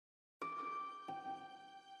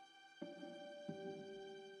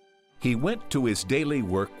He went to his daily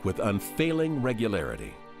work with unfailing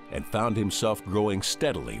regularity and found himself growing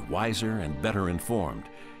steadily wiser and better informed.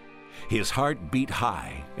 His heart beat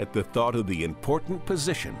high at the thought of the important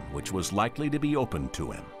position which was likely to be open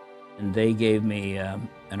to him. And they gave me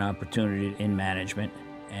an opportunity in management,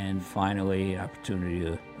 and finally an opportunity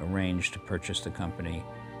to arrange to purchase the company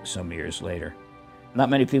some years later. Not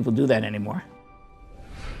many people do that anymore.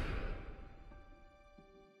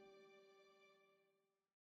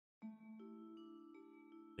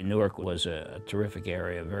 Newark was a terrific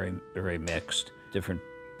area, very mixed. Different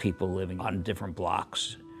people living on different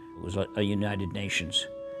blocks. It was a United Nations.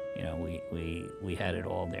 You know, we had it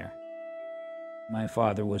all there. My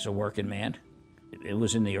father was a working man. It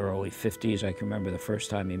was in the early 50s. I can remember the first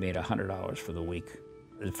time he made $100 for the week.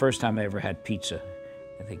 The first time I ever had pizza,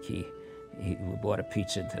 I think we bought a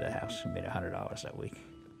pizza into the house and made $100 that week.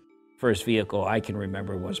 First vehicle I can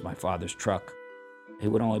remember was my father's truck. He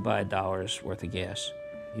would only buy $1 worth of gas.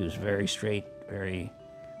 He was very straight, very,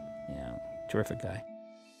 terrific guy.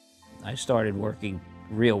 I started working,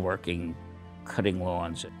 cutting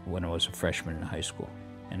lawns when I was a freshman in high school.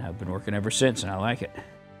 And I've been working ever since, and I like it.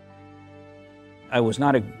 I was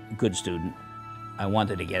not a good student. I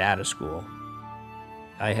wanted to get out of school.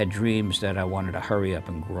 I had dreams that I wanted to hurry up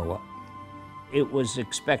and grow up. It was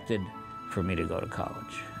expected for me to go to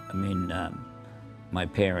college. I mean, my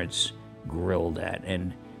parents grilled that,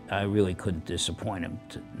 and I really couldn't disappoint them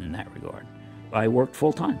in that regard. I worked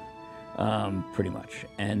full-time, pretty much,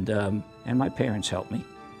 and my parents helped me.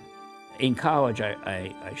 In college,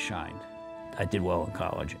 I shined. I did well in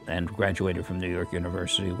college and graduated from New York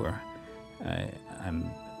University, where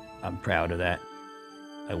I'm proud of that.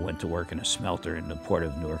 I went to work in a smelter in the port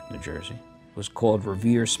of Newark, New Jersey. It was called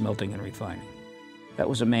Revere Smelting and Refining. That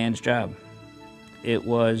was a man's job. It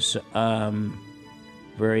was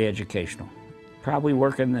very educational. Probably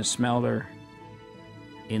working in the smelter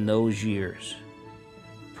in those years,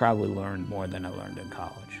 probably learned more than I learned in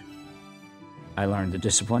college. I learned the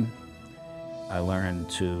discipline. I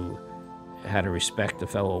learned how to respect a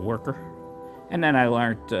fellow worker. And then I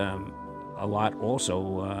learned a lot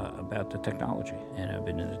also about the technology. And I've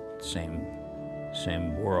been in the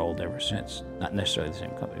same world ever since. Not necessarily the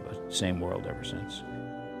same company, but same world ever since.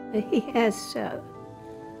 He has a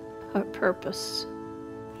purpose.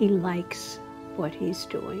 He likes what he's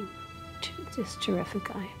doing. Just terrific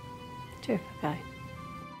guy. Terrific guy.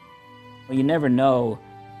 Well, you never know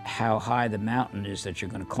how high the mountain is that you're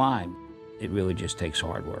going to climb. It really just takes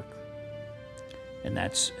hard work. And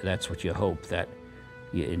that's what you hope that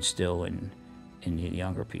you instill in the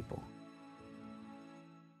younger people.